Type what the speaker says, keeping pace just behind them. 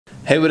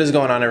Hey, what is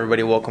going on,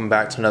 everybody? Welcome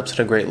back to an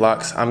episode of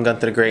Dreadlocks. I'm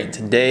Gunther the Great, and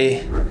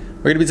today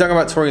we're going to be talking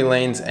about Tory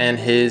Lanez and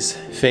his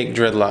fake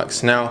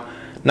dreadlocks. Now,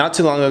 not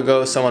too long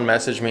ago, someone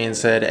messaged me and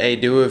said, hey,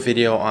 do a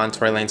video on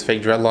Tory Lanez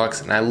fake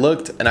dreadlocks, and I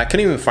looked and I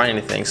couldn't even find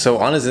anything. So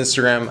on his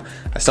Instagram,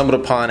 I stumbled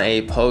upon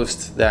a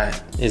post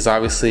that is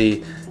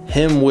obviously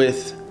him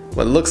with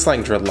what looks like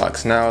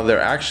dreadlocks. Now, they're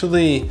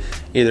actually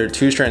either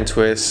two-strand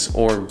twists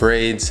or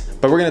braids,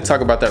 but we're going to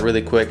talk about that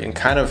really quick and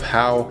kind of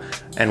how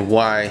and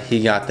why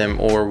he got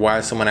them, or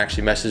why someone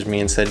actually messaged me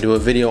and said do a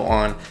video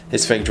on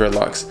his fake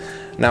dreadlocks.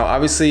 Now,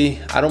 obviously,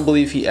 I don't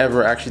believe he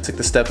ever actually took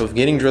the step of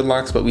getting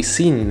dreadlocks, but we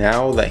see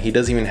now that he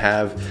doesn't even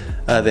have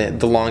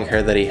the long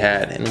hair that he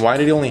had. And why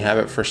did he only have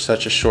it for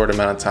such a short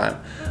amount of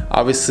time?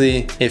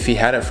 Obviously, if he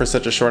had it for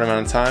such a short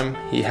amount of time,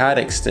 he had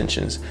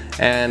extensions.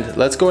 And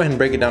let's go ahead and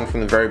break it down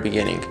from the very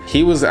beginning.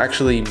 He was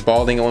actually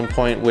balding at one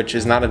point, which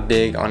is not a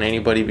dig on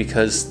anybody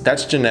because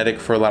that's genetic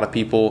for a lot of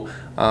people.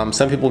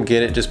 Some people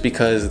get it just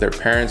because their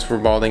parents were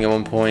balding at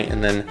one point,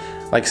 and then,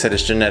 like I said,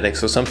 it's genetic.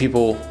 So some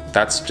people,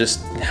 that's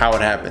just how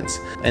it happens.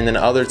 And then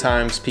other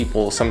times,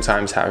 people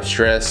sometimes have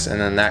stress, and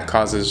then that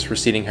causes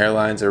receding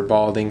hairlines or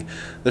balding.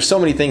 There's so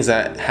many things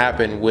that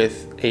happen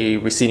with a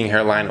receding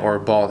hairline or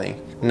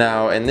balding.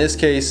 Now, in this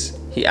case,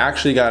 he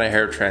actually got a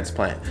hair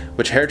transplant,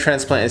 which hair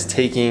transplant is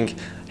taking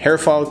hair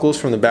follicles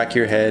from the back of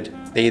your head.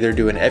 They either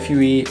do an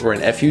FUE or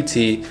an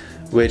FUT,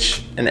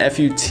 which an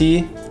FUT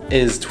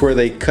is to where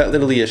they cut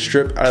literally a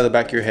strip out of the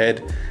back of your head.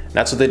 And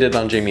that's what they did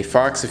on Jamie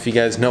Foxx. If you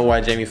guys know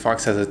why Jamie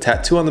Foxx has a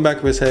tattoo on the back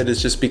of his head,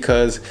 it's just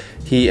because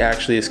he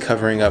actually is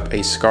covering up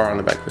a scar on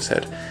the back of his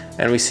head.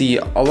 And we see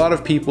a lot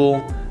of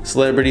people,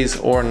 celebrities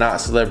or not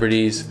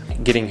celebrities,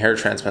 getting hair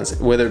transplants,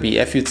 whether it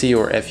be FUT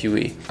or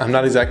FUE. I'm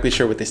not exactly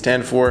sure what they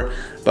stand for,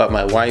 but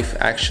my wife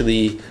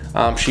actually,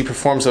 she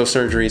performs those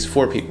surgeries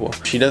for people.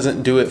 She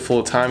doesn't do it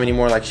full time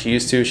anymore like she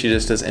used to. She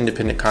just does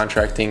independent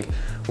contracting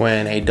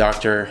when a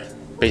doctor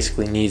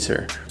basically needs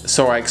her.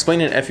 So I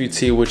explained an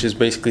FUT, which is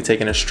basically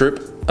taking a strip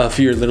of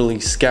your literally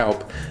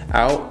scalp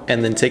out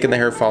and then taking the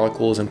hair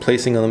follicles and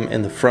placing them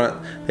in the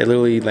front. They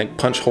literally like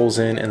punch holes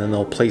in and then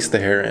they'll place the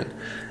hair in.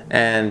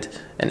 And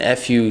an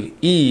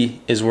FUE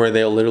is where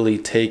they'll literally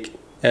take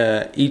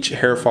each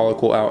hair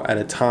follicle out at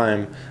a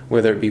time,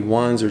 whether it be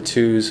ones or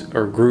twos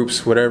or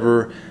groups,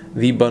 whatever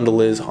the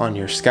bundle is on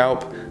your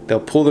scalp. They'll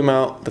pull them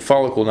out, the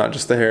follicle, not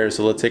just the hair.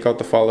 So they'll take out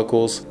the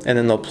follicles and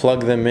then they'll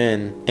plug them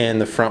in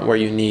the front where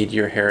you need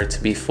your hair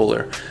to be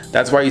fuller.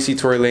 That's why you see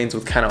Tory Lanez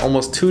with kind of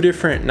almost two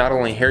different, not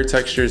only hair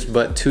textures,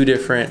 but two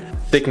different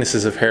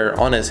thicknesses of hair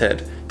on his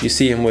head. You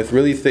see him with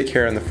really thick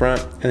hair in the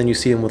front, and then you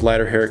see him with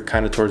lighter hair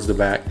kind of towards the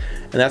back.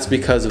 And that's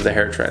because of the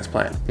hair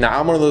transplant. Now,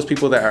 I'm one of those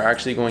people that are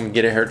actually going to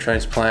get a hair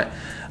transplant.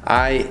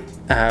 I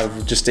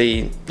have just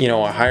a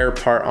higher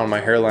part on my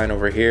hairline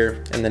over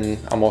here, and then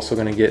I'm also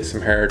going to get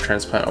some hair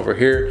transplant over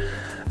here.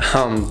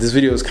 This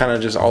video is kind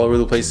of just all over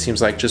the place, it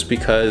seems like, just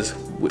because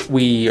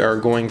we are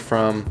going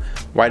from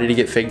why did he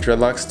get fake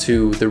dreadlocks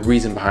to the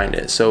reason behind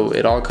it. So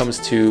it all comes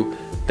to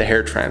the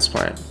hair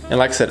transplant. And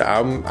like I said,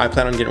 I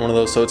plan on getting one of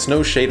those, so it's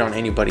no shade on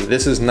anybody.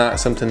 This is not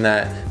something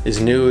that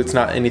is new. It's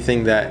not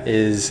anything that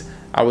is,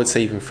 I would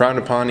say, even frowned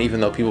upon, even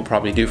though people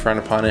probably do frown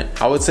upon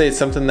it. I would say it's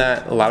something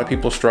that a lot of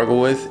people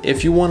struggle with.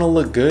 If you want to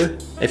look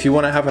good, if you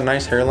want to have a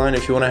nice hairline,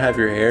 if you want to have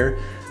your hair,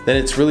 then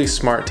it's really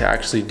smart to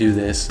actually do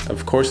this.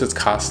 Of course, it's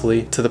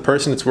costly. To the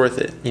person, it's worth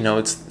it. You know,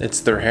 it's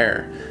their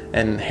hair.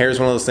 And hair is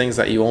one of those things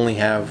that you only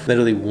have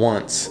literally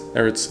once,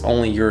 or it's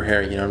only your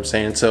hair, you know what I'm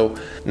saying? So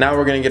now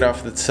we're gonna get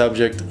off the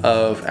subject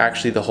of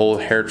actually the whole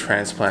hair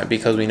transplant,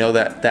 because we know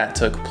that that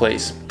took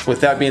place.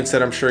 With that being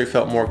said, I'm sure he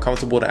felt more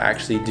comfortable to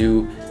actually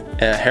do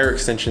hair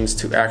extensions,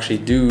 to actually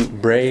do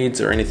braids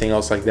or anything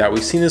else like that.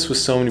 We've seen this with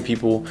so many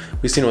people.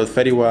 We've seen it with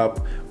Fetty Wap,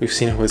 we've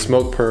seen it with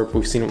Smoke Perp,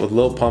 we've seen it with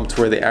Lil Pump, to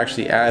where they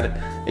actually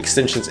add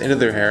extensions into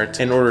their hair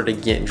in order to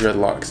get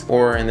dreadlocks,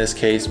 or in this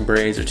case,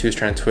 braids or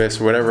two-strand twists,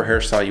 or whatever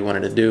hairstyle you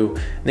wanted to do.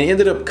 And they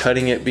ended up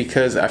cutting it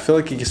because I feel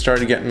like he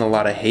started getting a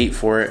lot of hate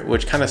for it,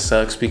 which kind of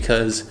sucks,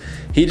 because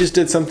he just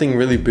did something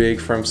really big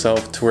for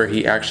himself, to where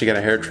he actually got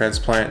a hair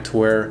transplant, to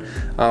where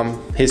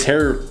his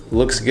hair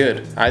looks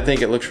good. I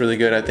think it looks really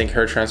good. I think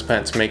hair transplants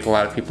make a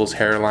lot of people's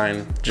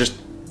hairline just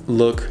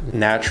look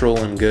natural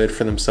and good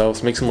for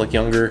themselves, makes them look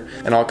younger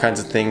and all kinds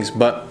of things.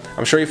 But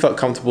I'm sure he felt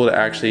comfortable to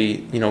actually,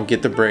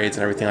 get the braids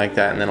and everything like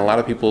that. And then a lot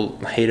of people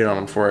hated on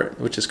him for it,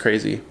 which is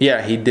crazy.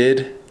 Yeah, he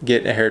did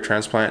get a hair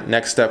transplant.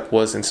 Next step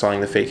was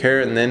installing the fake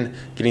hair and then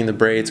getting the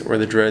braids or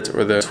the dreads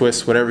or the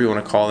twists, whatever you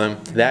want to call them.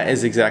 That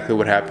is exactly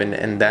what happened,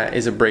 and that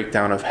is a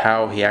breakdown of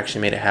how he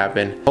actually made it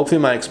happen. Hopefully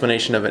my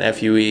explanation of an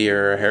FUE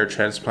or a hair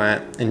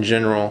transplant in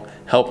general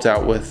helped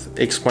out with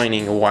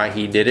explaining why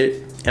he did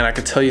it. And I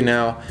can tell you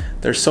now,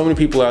 there's so many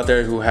people out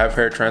there who have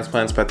hair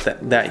transplants, but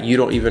that you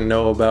don't even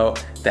know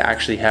about, that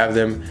actually have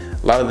them.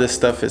 A lot of this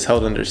stuff is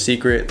held under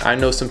secret. I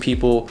know some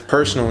people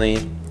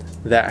personally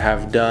that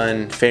have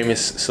done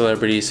famous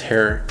celebrities'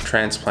 hair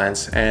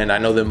transplants, and I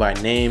know them by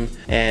name,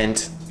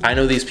 and I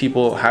know these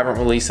people haven't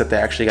released that they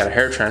actually got a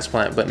hair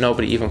transplant, but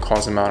nobody even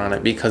calls them out on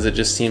it because it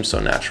just seems so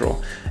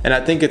natural. And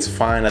I think it's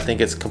fine. I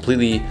think it's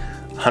completely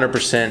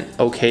 100%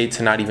 okay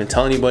to not even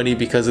tell anybody,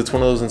 because it's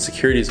one of those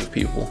insecurities of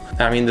people.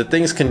 I mean, the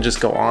things can just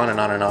go on and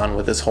on and on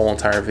with this whole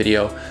entire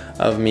video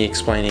of me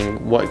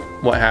explaining what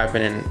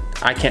happened, and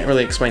I can't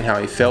really explain how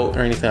he felt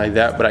or anything like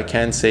that, but I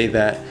can say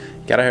that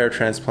he got a hair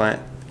transplant,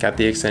 got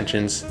the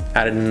extensions,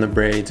 added in the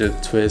braids or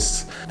the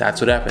twists.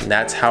 That's what happened.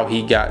 That's how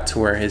he got to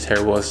where his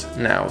hair was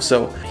now.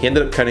 So he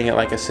ended up cutting it,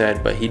 like I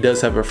said, but he does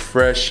have a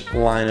fresh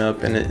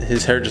lineup, and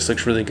his hair just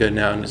looks really good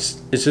now, and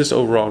it's just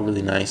overall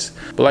really nice.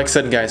 But like I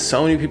said, guys,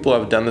 so many people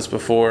have done this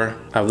before.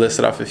 I've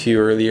listed off a few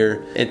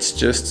earlier. It's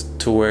just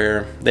to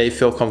where they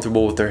feel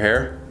comfortable with their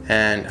hair.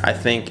 And I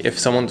think if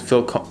someone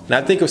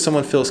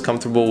feels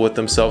comfortable with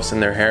themselves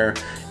and their hair,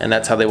 and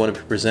that's how they want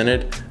to be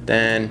presented,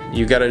 then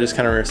you gotta just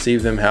kind of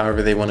receive them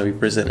however they want to be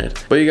presented.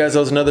 But you guys, that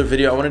was another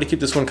video. I wanted to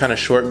keep this one kind of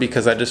short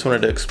because I just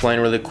wanted to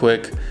explain really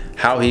quick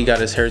how he got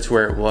his hair to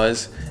where it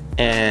was,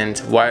 and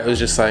why it was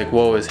just like,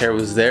 whoa, his hair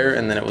was there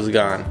and then it was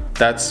gone.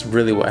 That's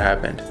really what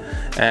happened.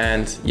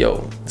 And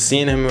yo,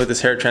 seeing him with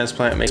his hair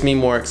transplant makes me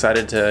more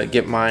excited to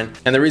get mine.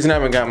 And the reason I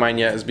haven't got mine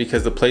yet is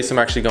because the place I'm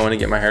actually going to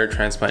get my hair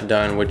transplant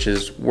done, which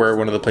is where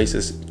one of the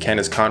places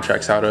Candace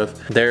contracts out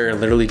of, they're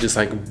literally just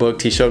like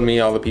booked. He showed me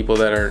all the people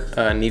that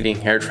are needing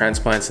hair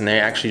transplants, and they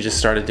actually just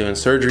started doing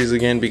surgeries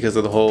again because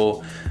of the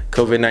whole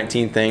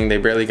COVID-19 thing. They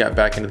barely got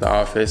back into the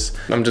office.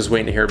 I'm just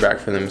waiting to hear back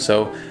from them.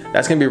 So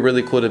that's gonna be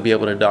really cool to be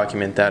able to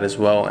document that as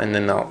well. And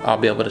then I'll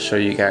be able to show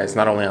you guys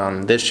not only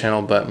on this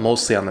channel, but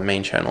mostly on the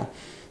main channel,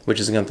 which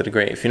is Gunther the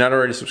Great. If you're not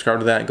already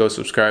subscribed to that, go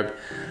subscribe.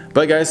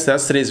 But guys,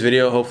 that's today's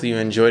video. Hopefully you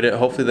enjoyed it.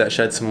 Hopefully that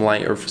shed some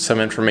light or some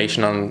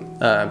information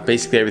on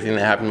basically everything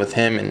that happened with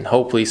him, and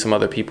hopefully some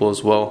other people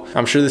as well.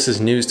 I'm sure this is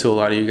news to a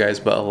lot of you guys,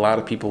 but a lot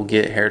of people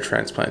get hair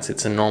transplants.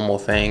 It's a normal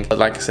thing. But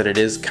like I said, it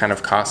is kind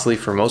of costly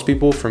for most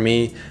people. For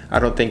me, I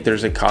don't think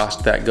there's a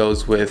cost that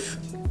goes with,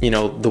 you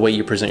know, the way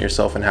you present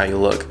yourself and how you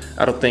look.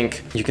 I don't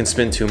think you can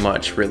spend too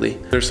much, really.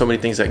 There's so many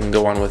things that can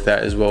go on with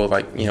that as well.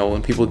 Like, you know,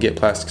 when people get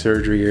plastic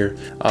surgery or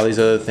all these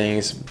other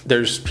things,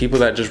 there's people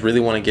that just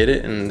really want to get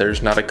it, and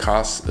there's not a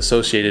cost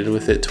associated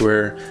with it to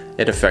where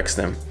it affects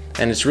them.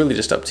 And it's really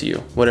just up to you,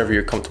 whatever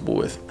you're comfortable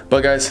with.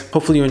 But guys,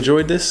 hopefully you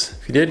enjoyed this.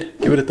 If you did,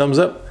 give it a thumbs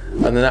up.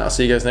 Other than that, I'll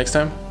see you guys next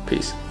time.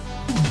 Peace.